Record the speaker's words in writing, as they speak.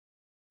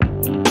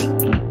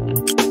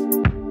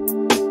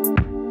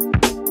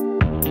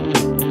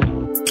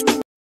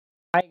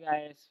Hi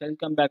guys,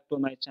 welcome back to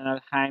my channel.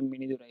 Hi, I'm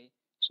Minidurai.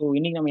 So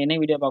இன்னைக்கு நம்ம என்ன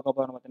video பார்க்க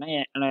போறோம் பார்த்தீங்கன்னா,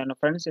 என்னோட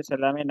ஃப்ரெண்ட்ஸ்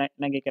எல்லாமே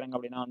என்ன கேட்குறாங்க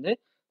அப்படின்னா வந்து,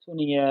 ஸோ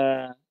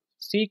நீங்கள்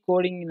சி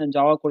கோடிங் இந்த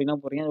ஜாவா கோடிங்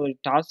தான் போடுறீங்க. அது ஒரு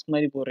டாஸ்க்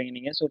மாதிரி போடுறீங்க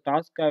நீங்கள். ஸோ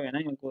டாஸ்க்காக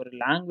வேணால் எனக்கு ஒரு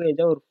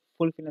லாங்குவேஜாக ஒரு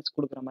ஃபுல்ஃபில்னஸ்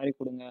கொடுக்குற மாதிரி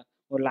கொடுங்க.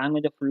 ஒரு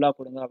லாங்குவேஜை ஃபுல்லாக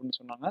கொடுங்க அப்படின்னு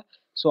சொன்னாங்க.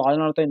 ஸோ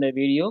அதனால தான் இந்த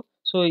வீடியோ.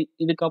 ஸோ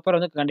இதுக்கப்புறம்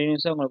வந்து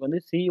கண்டினியூஸாக உங்களுக்கு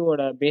வந்து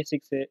சியோட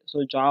பேசிக்ஸு, ஸோ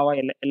ஜாவா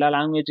எல்லா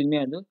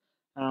லாங்குவேஜுக்குமே வந்து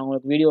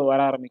உங்களுக்கு வீடியோ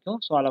வர ஆரம்பிக்கும்.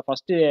 ஸோ அதில்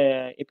ஃபஸ்ட்டு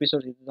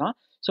எபிசோட் இதுதான்.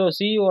 ஸோ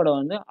சிஇஓட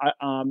வந்து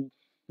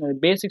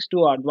பேசிக்ஸ் டு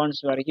அட்வான்ஸ்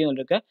வரைக்கும்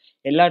இருக்க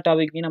எல்லா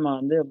டாபிக்கையும் நம்ம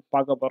வந்து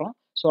பார்க்க போகிறோம்.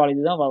 ஸோ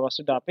இதுதான்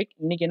ஃபஸ்ட்டு டாபிக்.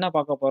 இன்னைக்கு என்ன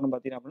பார்க்க போகிறோம்னு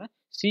பார்த்தீங்க அப்படின்னா,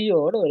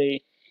 சிஇஓட ஒரு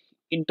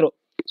இன்ட்ரோ.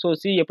 ஸோ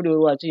எப்படி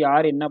உருவாச்சு,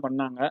 யார் என்ன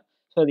பண்ணாங்க,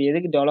 ஸோ அது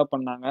எதுக்கு டெவலப்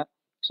பண்ணாங்க,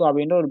 ஸோ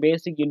அப்படின்ற ஒரு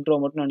பேசிக் இன்ட்ரோ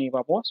மட்டும் நீங்கள்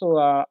பார்ப்போம். ஸோ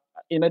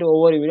இது மாதிரி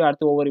ஒவ்வொரு வீடியோ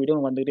அடுத்து ஒவ்வொரு வீடியோ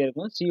வந்துகிட்டே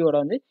இருக்கும். சிஇஓட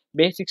வந்து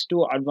பேசிக்ஸ் டு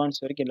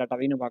அட்வான்ஸ் வரைக்கும் எல்லா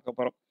டாபிக்கும் பார்க்க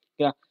போகிறோம்.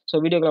 ஓகே, ஸோ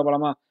வீடியோக்குள்ள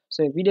போகலாமா?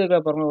 ஸோ வீடியோக்குள்ள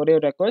போகிற ஒரே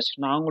ஒரு ரெக்வஸ்ட்,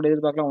 நான் உங்களோட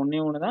எதிர்பார்க்கலாம்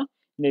ஒன்றே ஒன்று தான்.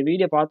 இந்த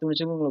வீடியோ பார்த்து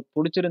முடிச்சவங்க உங்களுக்கு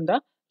பிடிச்சிருந்தா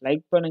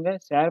லைக் பண்ணுங்க,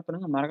 ஷேர்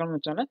பண்ணுங்க, மறக்காம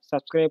சேனலை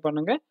சப்ஸ்கிரைப்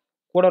பண்ணுங்க,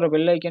 கூட ஒரு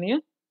பெல்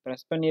ஐக்கனையும்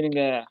ப்ரெஸ்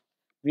பண்ணிடுங்க.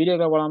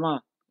 வீடியோக்குள்ள போகலாமா?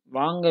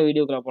 வாங்க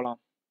வீடியோக்குள்ள போகலாம்.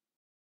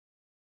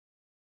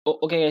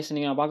 ஓகே கைஸ்,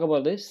 நீங்கள் நான் பார்க்க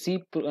போகிறது சி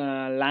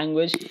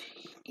லாங்குவேஜ்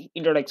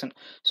இன்ட்ரோடக்ஷன்.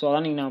 ஸோ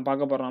அதான் நீங்கள் நான்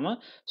பார்க்க போகிறோமா.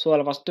 ஸோ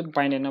அதில் ஃபஸ்ட்டு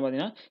பாயிண்ட் என்ன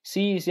பார்த்தீங்கன்னா,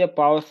 C is a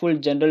powerful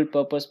general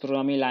purpose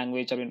programming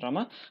language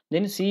அப்படின்றாமா.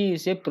 Then C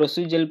is a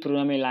procedural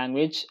programming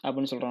language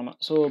அப்படின்னு சொல்கிறாமா.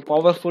 So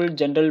powerful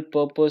general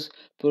purpose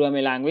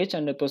programming language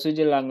and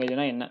procedural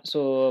லாங்குவேஜ்னா என்ன?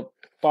 ஸோ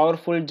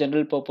பவர்ஃபுல்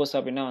ஜென்ரல் பர்பஸ்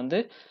அப்படின்னா வந்து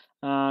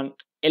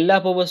எல்லா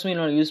பர்பஸுமே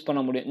என்னால் யூஸ் பண்ண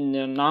முடியும். இந்த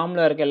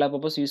நார்மலாக இருக்க எல்லா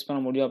பர்பஸும் யூஸ் பண்ண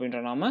முடியும்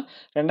அப்படின்றனாம.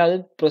 ரெண்டாவது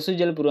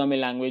ப்ரொசீஜரல்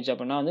ப்ரோக்ராமிங் லாங்குவேஜ்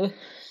அப்படின்னா வந்து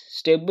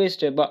ஸ்டெப் பை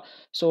ஸ்டெப்பாக.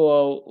 ஸோ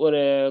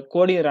ஒரு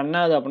கோடிங் ரன்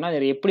ஆகுது அப்படின்னா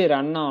அது எப்படி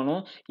ரன்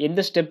ஆகணும்,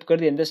 எந்த ஸ்டெப்புக்கு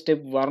அடுத்து எந்த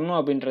ஸ்டெப் வரணும்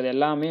அப்படின்றது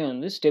எல்லாமே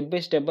வந்து ஸ்டெப் பை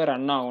ஸ்டெப்பாக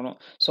ரன் ஆகணும்.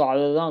 ஸோ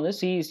அதுதான் வந்து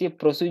சிஇசி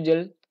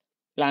ப்ரொசீஜரல்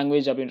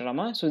லாங்குவேஜ்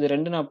அப்படின்றமா. ஸோ இது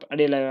ரெண்டு நான்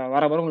அடியில்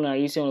வர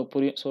உங்களுக்கு ஈஸியாக உங்களுக்கு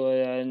புரியும். So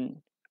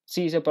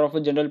C is a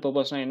powerful general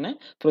பர்பஸ்னால் என்ன,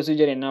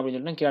 ப்ரொசீஜர் என்ன அப்படின்னு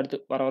சொல்லிட்டு கீழே அடுத்து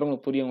வர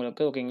உங்களுக்கு புரியும்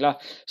உங்களுக்கு. ஓகேங்களா?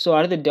 ஸோ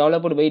அடுத்து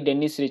developed by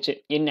tennis rich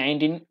in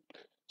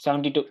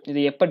 1972. இது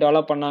எப்போ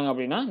டெவலப் பண்ணாங்க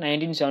அப்படின்னா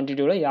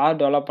 1972 யார்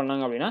டெவலப்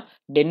பண்ணாங்க அப்படின்னா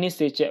டென்னிஸ்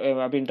ரிச்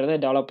அப்படின்றத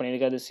டெவலப்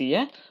பண்ணியிருக்காது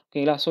சியை.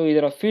 ஓகேங்களா? ஸோ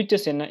இதோட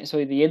ஃபீச்சர்ஸ் என்ன, ஸோ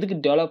இது எதுக்கு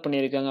டெவலப்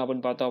பண்ணியிருக்காங்க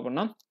அப்படின்னு பார்த்தோம்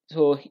அப்படின்னா,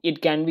 so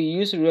it can be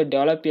use to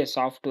develop A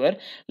software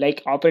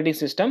like operating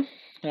system,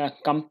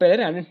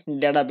 compiler and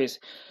database.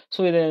 So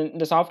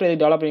இந்த சாஃப்ட்வேர்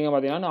எதுக்கு டெவலப் பண்ணிங்க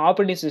பார்த்தீங்கன்னா,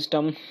 ஆப்ரேட்டிங்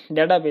சிஸ்டம்,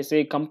 டேட்டாபேஸு,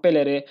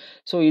 கம்பைலரு,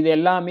 ஸோ இது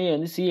எல்லாமே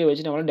வந்து சிஏ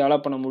வச்சு நம்மளால்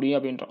டெவலப் பண்ண முடியும்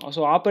அப்படின்றோம்.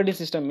 ஸோ ஆப்ரேட்டிங்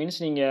சிஸ்டம்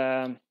மீன்ஸ்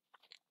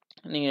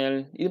நீங்கள்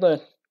இது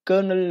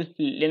கர்னல்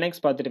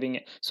லினக்ஸ் பார்த்துருப்பீங்க.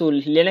 ஸோ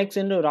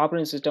லினக்ஸ்ன்ற ஒரு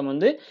ஆப்ரேட்டிங் சிஸ்டம்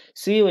வந்து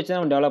சி வச்சு தான்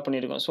நம்ம டெவலப்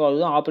பண்ணியிருக்கோம். ஸோ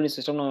அதுதான் ஆப்ரேட்டிங்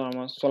சிஸ்டம்னு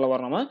நம்ம சொல்ல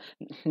வரோம். நம்ம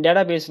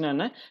டேட்டாபேஸ்னா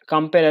என்ன,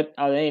 கம்பைலர்,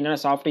 அது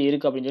என்னென்ன சாஃப்ட்வேர்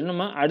இருக்குது அப்படின்னு சொல்லி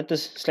நம்ம அடுத்த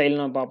ஸ்லைடில்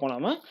நம்ம பார்ப்போம்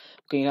நம்ம.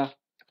 ஓகேங்களா?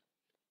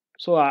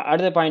 ஸோ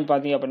அடுத்த பாயிண்ட்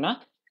பார்த்தீங்க அப்படின்னா,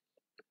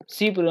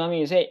 C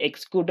programming is a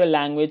executed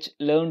language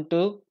learn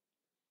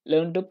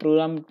to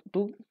program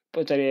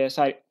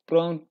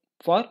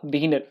for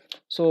beginner.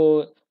 So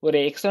ஒரு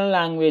எக்ஸ்டர்னல்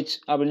லாங்குவேஜ்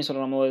அப்படின்னு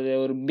சொல்கிறோம். நம்ம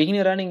ஒரு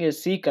பிகினராக நீங்கள்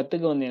சி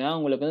கற்றுக்க வந்தீங்கன்னா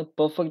உங்களுக்கு வந்து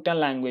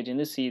பர்ஃபெக்டான லாங்குவேஜ்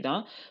வந்து சி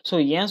தான். ஸோ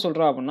ஏன்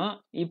சொல்கிறோம் அப்படின்னா,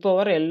 இப்போ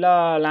வர எல்லா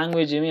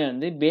லாங்குவேஜுமே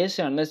வந்து base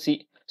on C.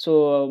 So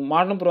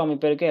modern program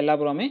இப்போ இருக்க எல்லா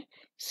ப்ரோக்ராமே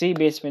சி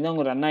பேஸ் பண்ணி தான்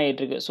உங்களுக்கு ரன்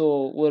ஆகிட்டு இருக்கு. ஸோ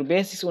ஒரு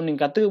பேசிக்ஸ் ஒன்று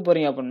நீங்கள் கற்றுக்க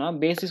போகிறீங்க அப்படின்னா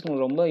பேசிக்ஸ்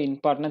உங்களுக்கு ரொம்ப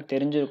இம்பார்ட்டண்டாக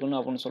தெரிஞ்சிருக்கணும்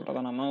அப்படின்னு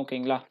சொல்கிறதா நம்ம.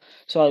 ஓகேங்களா?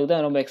 ஸோ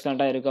அதுதான் ரொம்ப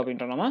எக்ஸலண்ட்டாக இருக்குது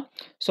அப்படின்ற நம்ம.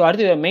 ஸோ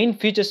அடுத்து மெயின்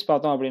ஃபீச்சர்ஸ்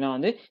பார்த்தோம் அப்படின்னா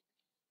வந்து,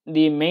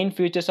 the main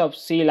features of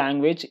C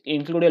language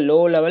include a low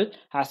level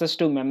access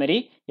to memory,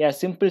 a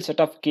simple set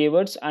of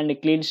keywords and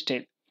clean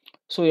style.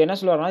 So என்ன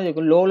சொல்லுவாருன்னா,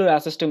 இதுக்கு low level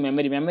access to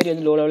memory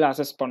வந்து லோ லெவலில்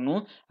assess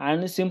பண்ணும்.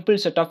 And simple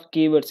set of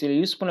keywords,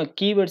 இதில் use பண்ண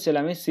keywords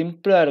எல்லாமே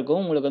சிம்பிளாக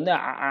இருக்கும், உங்களுக்கு வந்து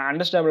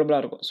அண்டர்ஸ்டாண்டபிளாக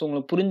இருக்கும். ஸோ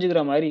உங்களுக்கு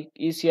புரிஞ்சுக்கிற மாதிரி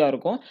ஈஸியாக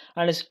இருக்கும்.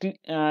 அண்ட்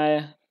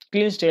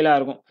க்ளீன் ஸ்டைலாக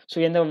இருக்கும்.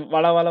 ஸோ எந்த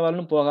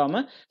வளன்னு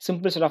போகாமல்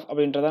சிம்பிள் செட் ஆஃப்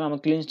அப்படின்றத நம்ம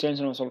க்ளீன்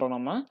ஸ்டைல்ஸ் நம்ம சொல்கிறோம்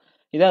நம்ம.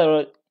 இதான்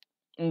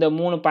இந்த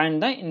 3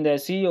 பாயிண்ட் தான் இந்த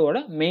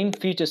சிஓட மெயின்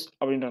ஃபீச்சர்ஸ்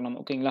அப்படின்றோம் நம்ம.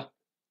 ஓகேங்களா?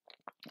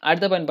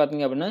 அடுத்த பாயிண்ட்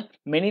பார்த்தீங்க அப்படின்னா,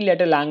 many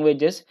later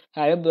languages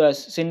have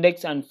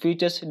Sintex and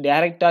features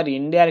direct R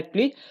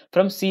indirectly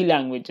from C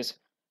languages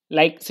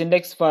like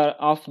Sintex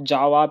of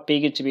Java,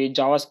 PHP,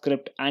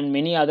 JavaScript and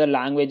many other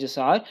languages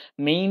are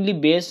mainly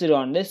based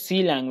on the C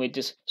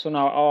languages. So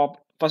நான்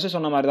first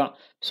சொன்ன மாதிரி தான்.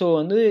 So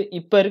வந்து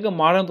இப்போ இருக்க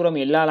modern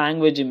program எல்லா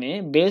லாங்குவேஜுமே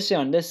based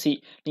on the C.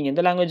 நீங்கள்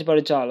எந்த லாங்குவேஜ்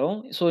படித்தாலும்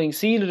ஸோ இங்கே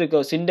சியில்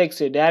இருக்க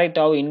சிண்டெக்ஸ்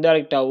டைரெக்டாகவோ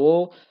இன்டைரக்டாகவோ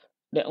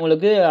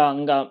உங்களுக்கு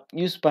அங்கே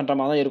யூஸ் பண்ணுற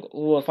மாதிரி தான்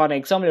இருக்கும். ஃபார்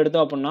எக்ஸாம்பிள்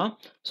எடுத்தோம் அப்படின்னா,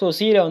 ஸோ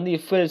சியில் வந்து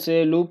if else,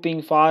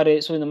 looping, for,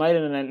 so இந்த மாதிரி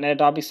நிறைய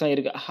டாபிக்ஸ்லாம்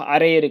இருக்குது.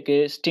 அரே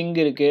இருக்குது, ஸ்டிங்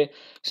இருக்குது.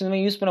 ஸோ இந்த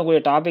மாதிரி யூஸ்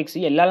பண்ணக்கூடிய டாபிக்ஸ்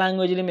எல்லா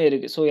லாங்குவேஜ்லேயுமே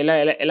இருக்குது. ஸோ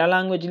எல்லா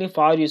லாங்குவேஜ்லேயும்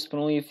ஃபார் யூஸ்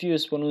பண்ணுவோம், இஃப்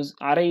யூஸ் பண்ணுவோம்,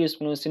 அரே யூஸ்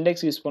பண்ணுவோம்,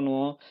 சிண்டெக்ஸ் யூஸ்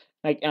பண்ணுவோம்,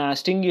 லைக்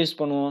ஸ்டிங் யூஸ்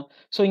பண்ணுவோம்.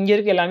 ஸோ இங்கே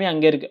இருக்க எல்லாமே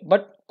அங்கே இருக்குது.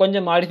 பட்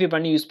கொஞ்சம் மாடிஃபை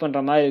பண்ணி யூஸ்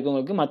பண்ணுற மாதிரி இருக்குது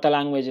உங்களுக்கு மற்ற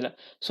லாங்குவேஜில்.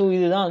 ஸோ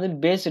இதுதான் வந்து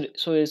பேஸ்டு.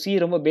 ஸோ சி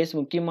ரொம்ப பேஸ்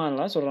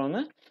முக்கியமானலாம்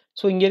சொல்கிறாங்க.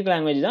 ஸோ இங்கே இருக்க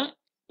லாங்குவேஜ் தான்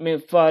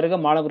இப்போ இருக்க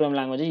மாடர்ன் ப்ரோக்ராம்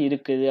லாங்குவேஜ்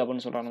இருக்குது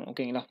அப்படின்னு சொல்கிறாங்க.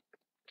 ஓகேங்களா?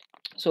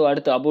 ஸோ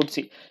அடுத்து அபவுட்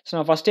சி. ஸோ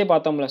நான் ஃபஸ்ட்டே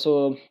பார்த்தோம்ல, ஸோ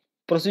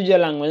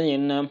ப்ரொசீஜர் லாங்குவேஜ்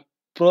என்ன,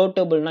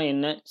 போர்ட்டபிள்னா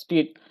என்ன,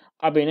 ஸ்பீட்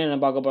அப்படின்னு என்ன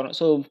பார்க்க போறோம்.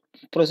 So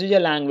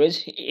procedure language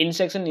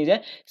instruction is a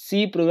C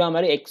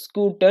programmer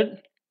executed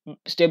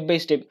step by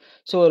step.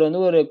 So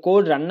ஒரு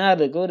கோட் ரன்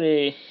ஆகுறதுக்கு ஒரு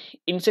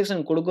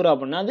இன்ஸ்ட்ரக்ஷன் கொடுக்குறோம்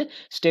அப்படின்னா அது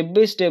ஸ்டெப்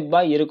பை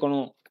ஸ்டெப்பாக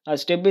இருக்கணும்.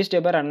 அது ஸ்டெப் பை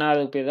ஸ்டெப்பாக ரன்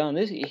ஆகிறதுக்கு பேர் தான்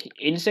வந்து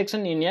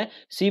instruction in a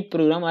C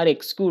program R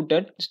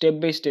executed step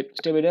by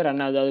step by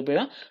run ஆகுது. அது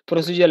பேர் தான்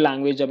ப்ரொசீஜர்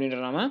லாங்குவேஜ்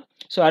அப்படின்ற நாம.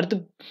 ஸோ அடுத்து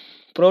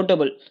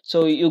portable. So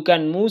you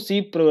can move C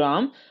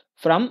program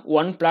from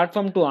one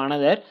platform to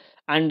another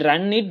and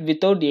run it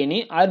without any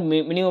or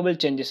minimal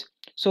changes.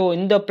 So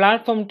இந்த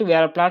platform to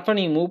வேறு platform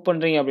நீங்கள் மூவ்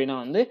பண்ணுறீங்க அப்படின்னா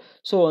வந்து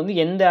ஸோ வந்து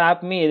எந்த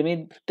ஆப்புமே எதுவுமே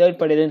தேர்ட்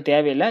பார்ட்டி எதுவும்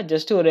தேவையில்லை.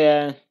 ஜஸ்ட் ஒரு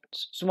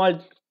ஸ்மால்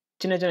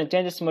சின்ன சின்ன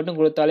சேஞ்சஸ் மட்டும்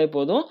கொடுத்தாலே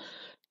போதும்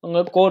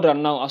உங்களுக்கு கோட்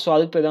ரன் ஆகும். ஸோ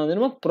அதுக்கு பேர் தான் வந்து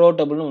நம்ம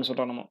போர்ட்டபிள்னு ஒன்று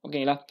சொல்கிறோம் நம்ம.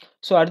 ஓகேங்களா.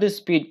 ஸோ அடுத்து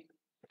speed.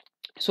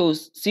 So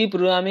C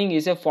programming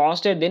is a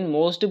faster than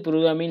most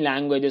programming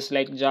languages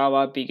like Java,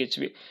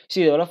 PHP. So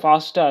இதோட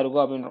ஃபாஸ்ட்டாக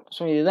இருக்கும் அப்படின்றோம்.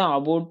 ஸோ இதுதான்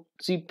அபவுட்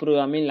சி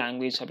ப்ரோக்ராமிங்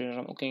லாங்குவேஜ்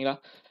அப்படின்றோம். ஓகேங்களா.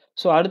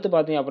 ஸோ அடுத்து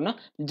பார்த்தீங்க அப்படின்னா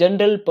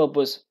ஜென்ரல்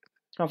பர்பஸ்.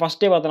 நான்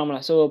ஃபஸ்ட்டே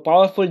பார்த்தோம்ல. ஸோ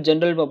பவர்ஃபுல்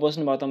ஜென்ரல்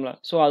பர்பஸ்ன்னு பார்த்தோம்ல.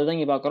 ஸோ அதுதான்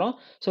இங்கே பார்க்குறோம்.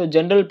 So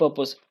general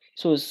purpose.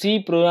 So C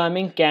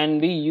programming can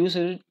be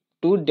used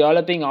to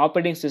developing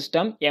operating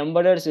system,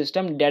 embedded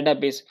system,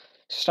 database.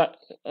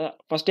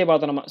 ஃபஸ்ட்டே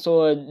பார்த்தோம் நம்ம. ஸோ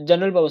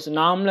ஜென்ரல் பர்பஸ்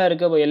நார்மலாக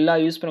இருக்க எல்லா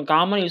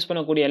காமனாக யூஸ்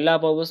பண்ணக்கூடிய எல்லா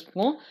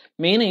பர்பஸ்க்கும்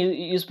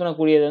மெயினாக யூஸ்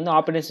பண்ணக்கூடியது வந்து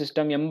ஆப்ரேட்டிங்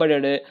சிஸ்டம்,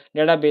 எம்பெடடு,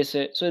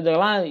 டேட்டாபேஸு. ஸோ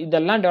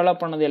இதெல்லாம்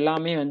டெவலப் பண்ணது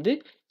எல்லாமே வந்து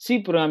சி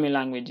ப்ரோக்ராமிங்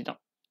லாங்குவேஜ் தான்.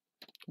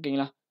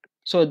 ஓகேங்களா.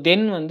 ஸோ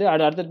தென் வந்து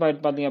அடுத்த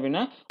பாயிண்ட் பார்த்தீங்க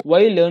அப்படின்னா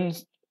ஒய் லேர்ன்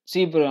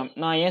சி ப்ரோக்ராம்.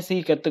 நான் ஏன் சி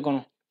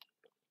கற்றுக்கணும்.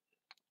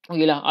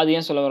 ஓகேங்களா. அது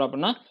ஏன் சொல்ல வரோம்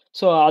அப்படின்னா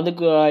ஸோ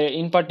அதுக்கு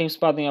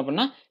இம்பார்ட்டன்ஸ் பார்த்தீங்க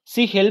அப்படின்னா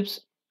C helps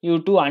you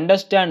to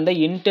understand the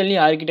internal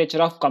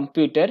architecture of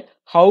computer,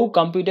 how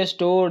computer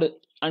stored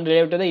and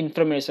related to the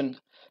information.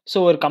 So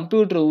ஒரு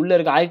கம்ப்யூட்டர் உள்ளே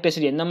இருக்க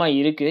ஆர்கிடெக்சர் எந்த மாதிரி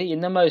இருக்குது,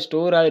 எந்த மாதிரி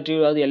ஸ்டோர் ஆகிட்டு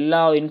அது எல்லா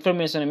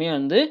இன்ஃபர்மேஷனுமே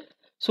வந்து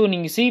ஸோ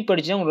நீங்கள் சி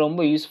படிச்சா உங்களுக்கு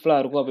ரொம்ப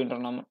யூஸ்ஃபுல்லாக இருக்கும்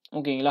அப்படின்றோம் நம்ம.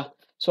 ஓகேங்களா.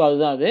 ஸோ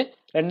அதுதான் அது.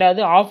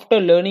 ரெண்டாவது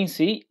after learning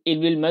see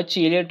it will much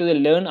easier to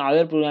learn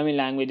other programming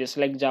languages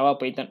like Java,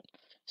 Python.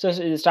 So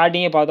இது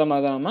ஸ்டார்டிங்கே பார்த்த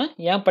மாதிரி தான் நம்ம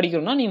ஏன்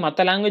படிக்கணும்னா நீங்கள்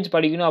மற்ற லாங்குவேஜ்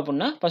படிக்கணும்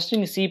அப்படின்னா ஃபஸ்ட்டு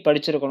நீங்கள் சி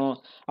படிச்சிருக்கணும்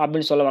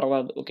அப்படின்னு சொல்ல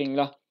வரக்கூடாது.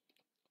 ஓகேங்களா.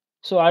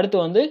 ஸோ அடுத்து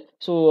வந்து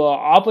so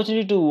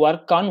opportunity to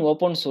work on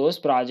open source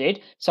project.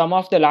 Some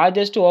of the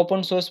largest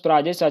open source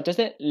project such as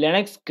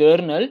Linux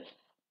kernel,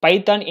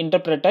 Python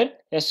interpreter,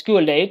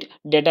 SQLite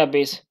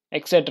database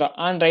etcetera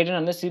and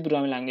written அந்த சி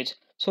ப்ரோக்ராமிங் லாங்குவேஜ்.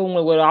 ஸோ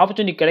உங்களுக்கு ஒரு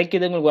opportunity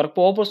கிடைக்கிது,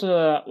 உங்களுக்கு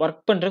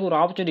work பண்ணுறதுக்கு ஒரு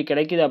opportunity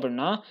கிடைக்கிது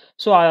அப்படின்னா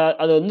so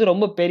அது வந்து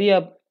ரொம்ப பெரிய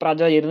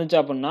ப்ராஜெக்ட் இருந்துச்சு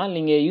அப்படின்னா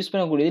நீங்கள் யூஸ்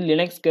பண்ணக்கூடியது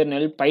Linux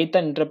kernel,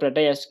 Python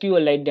interpreter,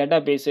 SQLite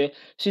டேட்டாபேஸு.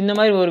 So இந்த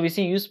மாதிரி ஒரு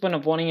விஷயம் யூஸ் பண்ண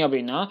போனீங்க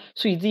அப்படின்னா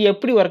ஸோ இது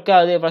எப்படி ஒர்க்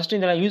ஆகுது ஃபஸ்ட்டு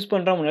இதெல்லாம் யூஸ்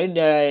பண்ணுற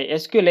முன்னாடி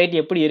SQLite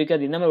எப்படி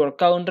இருக்குது, இந்த மாதிரி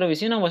ஒர்க் ஆகுன்ற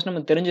விஷயம்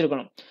நம்ம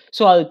தெரிஞ்சிருக்கணும்.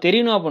 ஸோ அது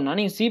தெரியணும் அப்படின்னா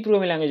நீங்கள் சி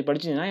ப்ரோக்ராமிங் லாங்குவேஜ்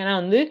படிச்சிங்கன்னா ஏன்னா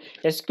வந்து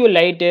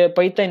SQLite,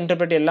 பைத்தான்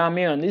இன்டர்பிரட்டர்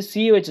எல்லாமே வந்து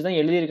சி வச்சு தான்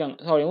எழுதியிருக்காங்க.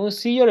 ஸோ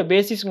சியோட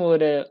பேசிக்ஸ்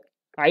ஒரு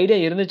ஐடியா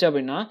இருந்துச்சு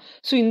அப்படின்னா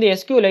ஸோ இந்த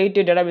SQLite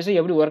டேட்டாபேஸை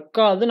எப்படி ஒர்க்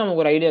ஆகுது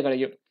நமக்கு ஒரு ஐடியா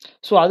கிடைக்கும்.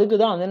 ஸோ அதுக்கு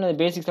தான் வந்து அந்த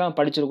பேசிக்ஸ்லாம்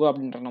படிச்சிருக்கோம்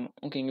அப்படின்ற நம்ம.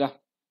 ஓகேங்களா.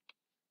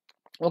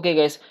 Okay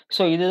guys.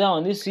 ஸோ இதுதான்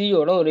வந்து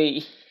சியோட ஒரு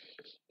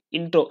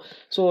intro.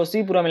 So C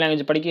programming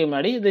language படிக்க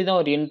முன்னாடி இதுதான்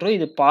ஒரு இன்ட்ரோ.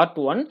 இது பார்ட்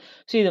 1.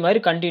 ஸோ இது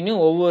மாதிரி கண்டினியூ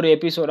ஒவ்வொரு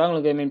எபிசோடாக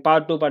உங்களுக்கு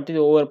பார்ட் 2, பார்ட்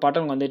 3 ஒவ்வொரு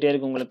பாட்டும் வந்துகிட்டே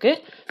இருக்கும் உங்களுக்கு.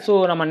 ஸோ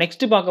நம்ம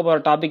நெக்ஸ்ட் பார்க்க போகிற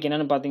டாபிக்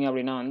என்னென்னு பார்த்தீங்க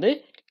அப்படின்னா வந்து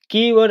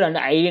கீவேர்ட்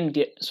அண்ட்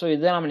ஐடென்டிட்டி. ஸோ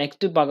இதுதான் நம்ம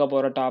நெக்ஸ்ட்டு பார்க்க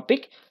போகிற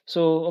டாபிக்.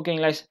 ஸோ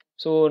ஓகேங்களா.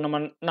 ஸோ நம்ம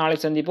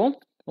நாளைக்கு சந்திப்போம்.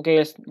 Okay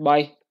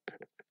bye.